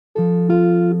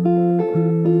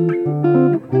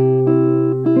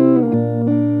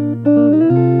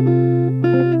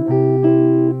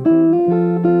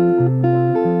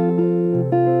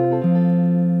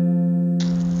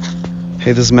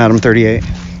This is Madam 38.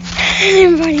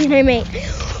 And Bonnie and I mate.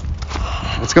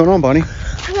 What's going on, Bonnie?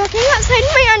 I'm walking outside in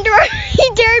my underwear. He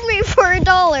dared me for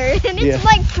 $1, and it's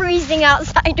like freezing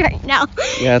outside right now.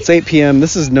 Yeah, it's 8 p.m.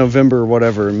 This is November,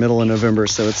 whatever, middle of November,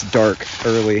 so it's dark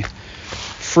early.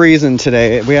 Freezing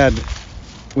today. We had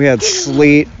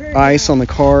sleet, ice on the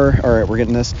car. All right, we're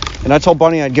getting this. And I told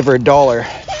Bonnie I'd give her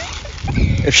 $1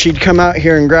 if she'd come out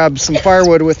here and grab some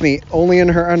firewood with me, only in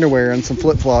her underwear and some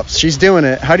flip-flops. She's doing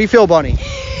it. How do you feel, Bonnie?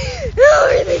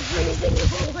 Really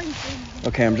freezing.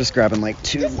 Okay, I'm just grabbing like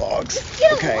 2 logs.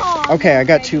 Okay, I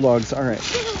got 2 logs. All right.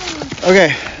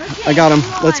 Okay, I got them.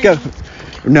 Let's go.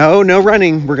 No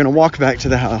running. We're going to walk back to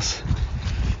the house.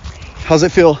 How's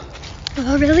it feel?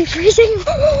 Oh, really freezing.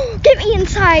 Get me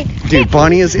inside. Dude,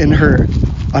 Bonnie is in her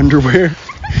underwear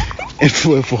and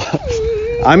flip-flops.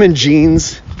 I'm in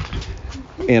jeans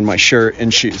and my shirt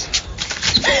and shoes.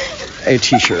 A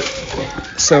t-shirt.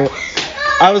 So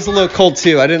I was a little cold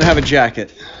too. I didn't have a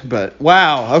jacket, but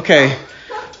wow. Okay.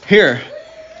 Here.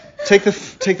 Take the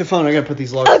phone. I gotta put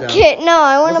these logs down. Okay, no,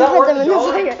 I want to put them in the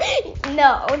fire.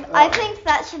 No, I think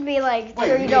that should be like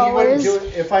 $3. You wouldn't do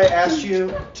it, if I asked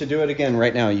you to do it again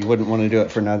right now, you wouldn't want to do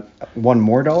it for $1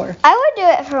 more? I would do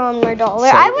it for $1 more.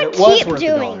 I would keep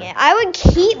doing it. I would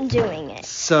keep doing it.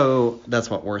 So that's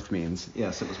what worth means.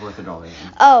 Yes, it was worth $1.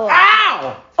 Oh.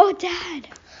 Ow! Oh, Dad.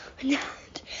 No,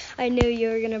 I knew you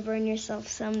were gonna burn yourself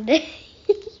someday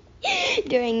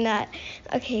doing that.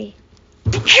 Okay.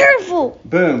 Be careful.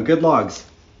 Boom. Good logs.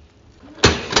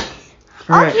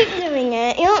 I'll keep doing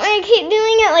it. You want me to keep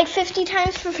doing it like 50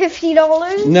 times for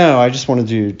 $50? No, I just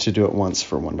wanted you to do it once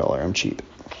for $1. I'm cheap.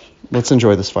 Let's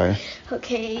enjoy this fire.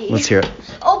 Okay. Let's hear it.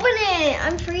 Open it.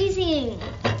 I'm freezing.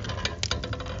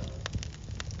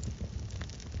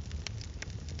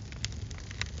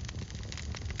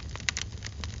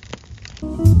 Hey,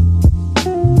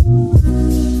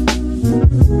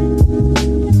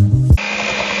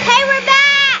 we're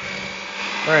back.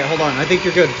 All right, hold on. I think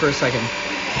you're good for a second.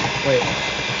 Wait.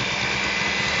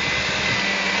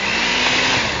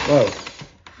 Whoa.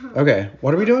 Okay,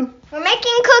 what are we doing? We're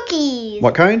making cookies.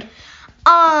 What kind?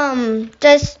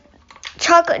 Just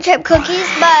chocolate chip cookies,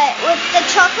 but with the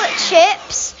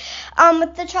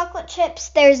chocolate chips,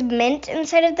 there's mint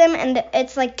inside of them, and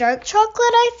it's like dark chocolate,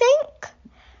 I think.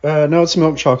 No, it's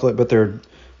milk chocolate, but the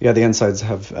insides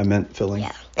have a mint filling.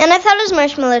 Yeah, and I thought it was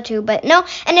marshmallow too, but no,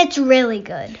 and it's really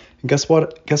good. And guess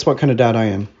what? Guess what kind of dad I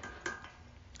am?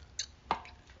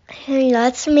 He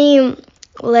lets me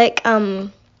like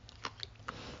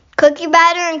cookie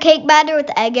batter and cake batter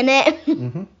with egg in it.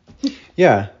 Mm-hmm.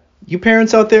 Yeah, you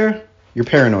parents out there, you're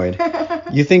paranoid.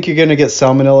 You think you're gonna get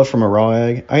salmonella from a raw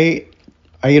egg? I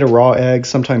eat a raw egg,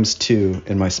 sometimes 2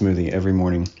 in my smoothie every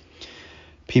morning.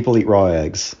 People eat raw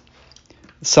eggs.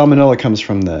 Salmonella comes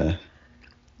from the...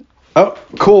 Oh,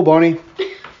 cool, Bonnie.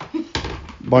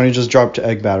 Bonnie just dropped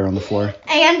egg batter on the floor.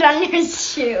 And on your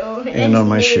shoe. And on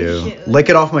my shoe. Lick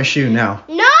it off my shoe now.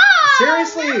 No!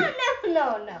 Seriously?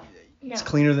 No. It's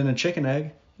cleaner than a chicken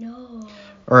egg. No.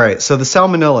 All right, so the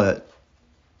salmonella...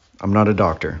 I'm not a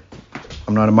doctor.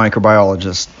 I'm not a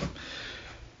microbiologist.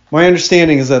 My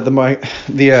understanding is that the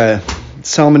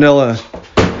salmonella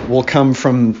will come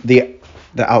from the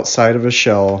outside of a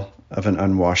shell of an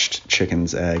unwashed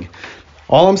chicken's egg.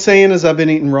 All I'm saying is I've been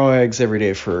eating raw eggs every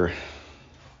day for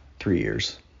 3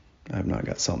 years. I have not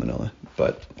got salmonella.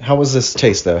 But how was this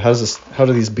taste though? How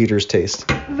do these beaters taste?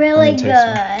 Really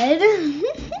good.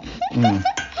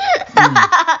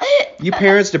 You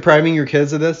parents depriving your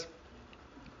kids of this?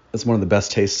 That's one of the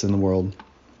best tastes in the world.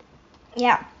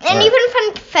 Yeah. And even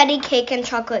confetti cake and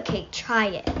chocolate cake. Try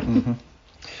it. Mm-hmm.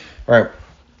 All right.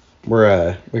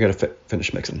 We got to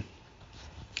finish mixing.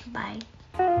 Bye.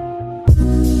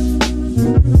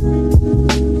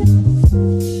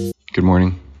 Good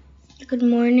morning. Good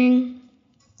morning.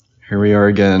 Here we are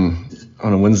again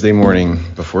on a Wednesday morning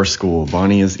before school.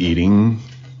 Bonnie is eating.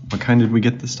 What kind did we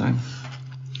get this time?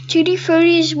 Tutti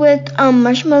Fruttis with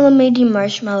marshmallow matey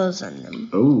marshmallows on them.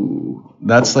 Oh,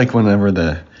 that's like whenever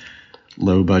the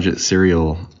low-budget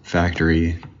cereal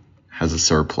factory has a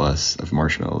surplus of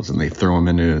marshmallows and they throw them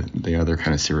into the other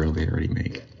kind of cereal they already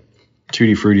make.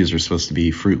 Tutti Fruttis are supposed to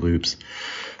be Fruit Loops.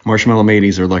 Marshmallow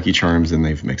Mateys are Lucky Charms, and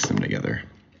they've mixed them together.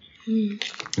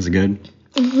 Is it good?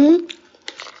 Mm-hmm.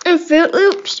 And Fruit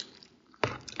Loops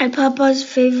are Papa's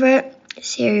favorite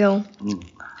cereal.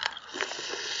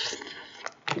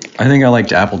 I think I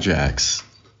liked Apple Jacks.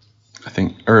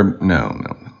 No.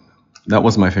 That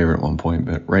was my favorite at one point,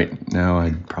 but right now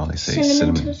I'd probably say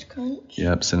Cinnamon Toast Crunch.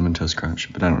 Yep, Cinnamon Toast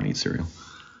Crunch, but I don't eat cereal.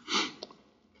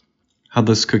 How'd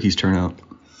those cookies turn out?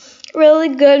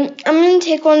 Really good. I'm going to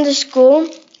take one to school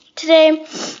today.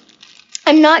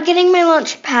 I'm not getting my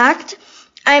lunch packed.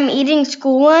 I'm eating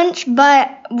school lunch,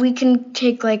 but we can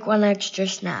take like one extra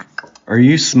snack. Are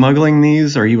you smuggling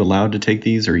these? Are you allowed to take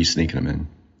these, or are you sneaking them in?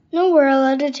 No, we're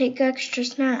allowed to take extra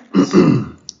snacks.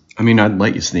 I mean, I'd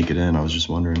let you sneak it in. I was just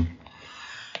wondering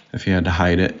if you had to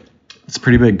hide it. It's a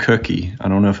pretty big cookie. I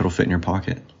don't know if it'll fit in your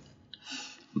pocket.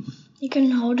 You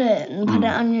can hold it and put it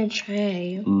on your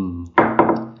tray.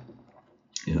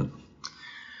 Yeah.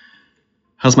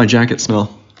 How's my jacket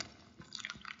smell?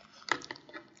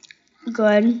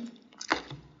 Good.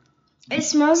 It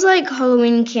smells like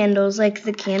Halloween candles, like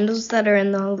the candles that are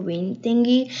in the Halloween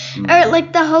thingy. Or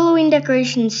like the Halloween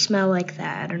decorations smell like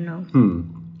that. I don't know.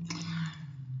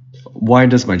 Why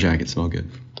does my jacket smell good?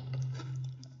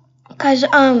 Because,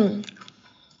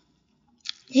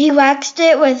 he waxed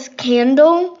it with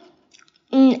candle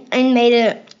and made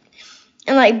it,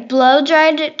 and like blow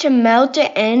dried it to melt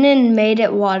it in and made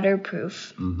it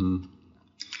waterproof.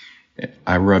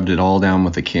 I rubbed it all down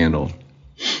with a candle,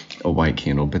 a white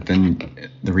candle, but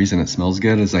then the reason it smells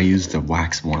good is I used a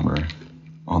wax warmer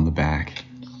on the back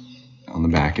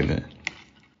of it.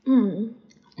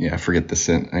 Yeah, I forget the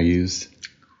scent I used.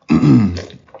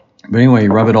 But anyway,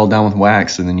 you rub it all down with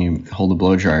wax, and then you hold a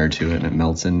blow dryer to it, and it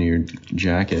melts into your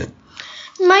jacket.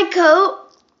 My coat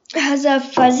has a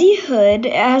fuzzy hood.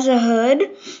 It has a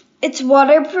hood. It's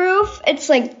waterproof. It's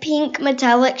like pink,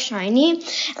 metallic, shiny,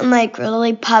 and like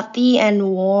really puffy and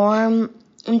warm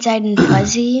inside and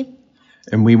fuzzy.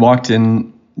 And we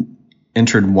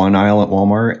entered one aisle at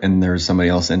Walmart, and there was somebody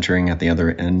else entering at the other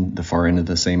end, the far end of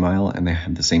the same aisle, and they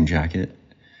had the same jacket.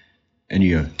 And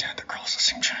you go, Dad, the girl's the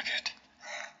same jacket.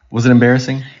 Was it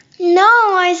embarrassing? No,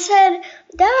 I said,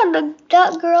 Dad,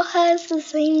 that girl has the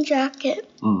same jacket.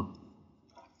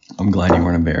 I'm glad you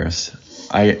weren't embarrassed.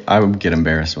 I would get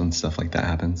embarrassed when stuff like that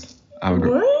happens.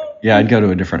 What? Yeah, I'd go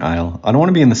to a different aisle. I don't want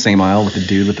to be in the same aisle with a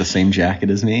dude with the same jacket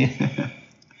as me.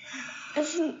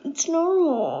 It's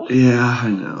normal. Yeah, I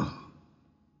know.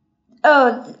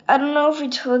 Oh, I don't know if we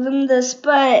told them this,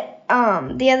 but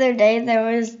the other day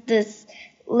there was this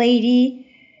lady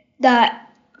that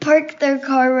parked their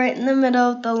car right in the middle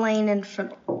of the lane in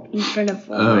front of Walmart.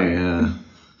 Oh, yeah.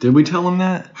 Did we tell them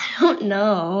that? I don't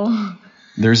know.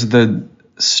 There's the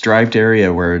striped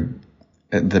area where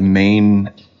the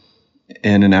main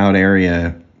in and out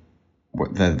area,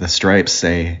 the stripes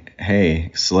say,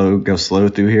 hey, go slow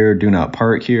through here, do not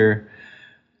park here.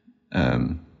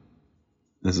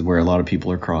 This is where a lot of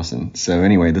people are crossing. So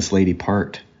anyway, this lady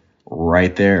parked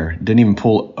right there. Didn't even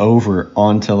pull over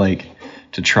onto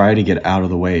to try to get out of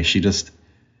the way. She just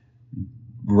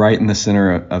right in the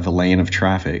center of a lane of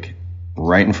traffic,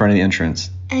 right in front of the entrance.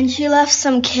 And she left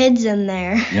some kids in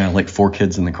there. Yeah, like 4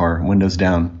 kids in the car, windows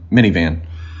down, minivan.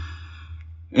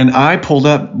 And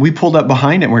we pulled up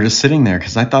behind it, and we're just sitting there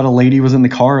because I thought a lady was in the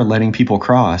car letting people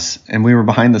cross. And we were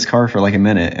behind this car for like a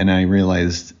minute, and I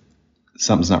realized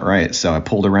something's not right. So I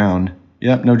pulled around.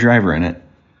 Yep, no driver in it.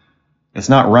 It's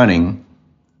not running.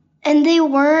 And they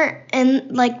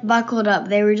weren't buckled up.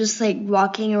 They were just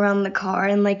walking around the car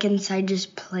and inside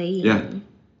just playing. Yeah.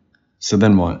 So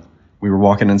then what? We were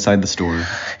walking inside the store.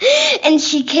 And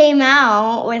she came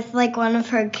out with one of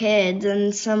her kids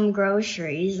and some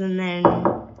groceries, and then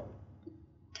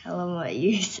tell them what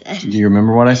you said. Do you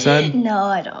remember what I said? No,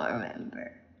 I don't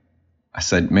remember. I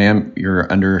said, ma'am,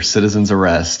 you're under citizen's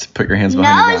arrest. Put your hands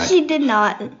behind your back. No, she did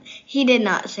not. He did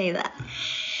not say that.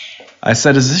 I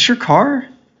said, is this your car?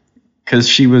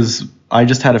 Because I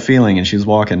just had a feeling, and she was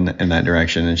walking in that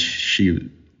direction, and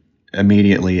she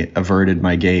immediately averted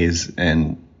my gaze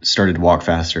and started to walk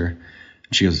faster.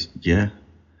 And she goes, yeah.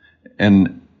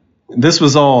 And this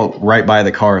was all right by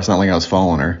the car. It's not like I was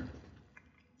following her.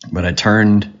 But I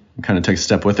turned and kind of took a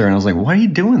step with her, and I was like, why are you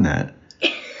doing that?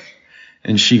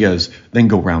 And she goes, then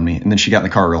go around me. And then she got in the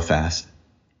car real fast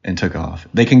and took off.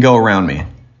 They can go around me.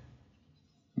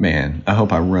 Man, I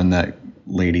hope I ruined that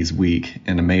lady's week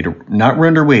and made her, not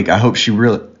ruined her week. I hope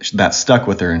that stuck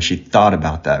with her and she thought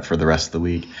about that for the rest of the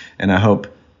week. And I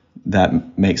hope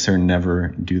that makes her never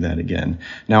do that again.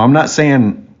 Now, I'm not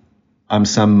saying I'm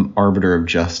some arbiter of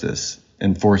justice,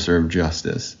 enforcer of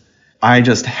justice. I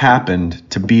just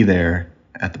happened to be there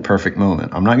at the perfect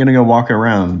moment. I'm not going to go walking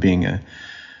around being a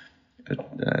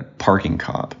parking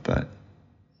cop, but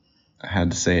I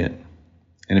had to say it.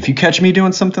 And if you catch me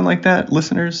doing something like that,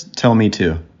 listeners, tell me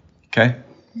too. Okay?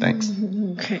 Thanks.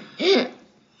 Okay.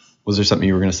 Was there something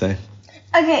you were going to say?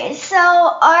 Okay, so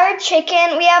our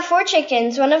chicken, we have 4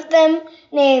 chickens. One of them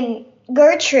named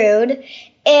Gertrude,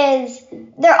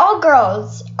 they're all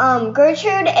girls.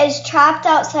 Gertrude is trapped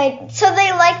outside, so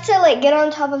they like to like get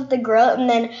on top of the grill and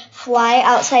then fly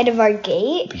outside of our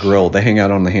gate. The grill, they hang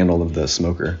out on the handle of the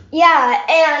smoker. Yeah,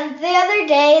 and the other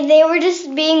day they were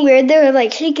just being weird. They were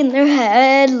like shaking their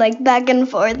head like back and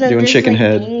forth and doing just, chicken like,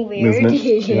 head being weird. movement.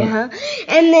 Yeah.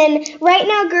 And then right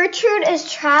now Gertrude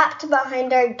is trapped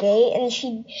behind our gate, and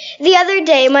the other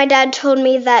day my dad told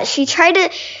me that she tried to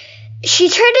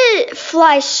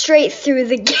fly straight through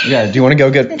the gate. Yeah, do you want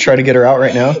to go try to get her out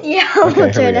right now? Yeah, I'm Okay,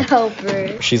 gonna try here we to go. help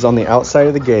her. She's on the outside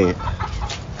of the gate.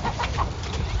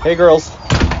 Hey, girls.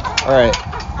 All right,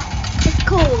 It's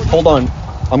cold. hold on.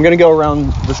 I'm going to go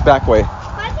around this back way.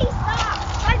 Fuzzy,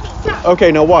 stop.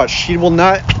 Okay, now watch. She will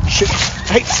not...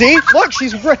 Hey, see? Look,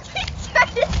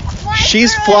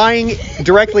 she's flying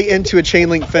directly into a chain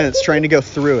link fence, trying to go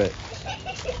through it.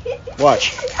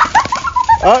 Watch.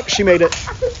 Oh, she made it.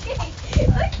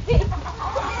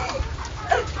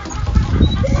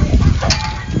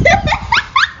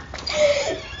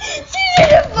 She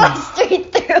didn't fly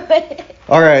straight through it.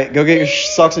 All right, go get your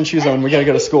socks and shoes on. We got to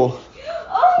go to school.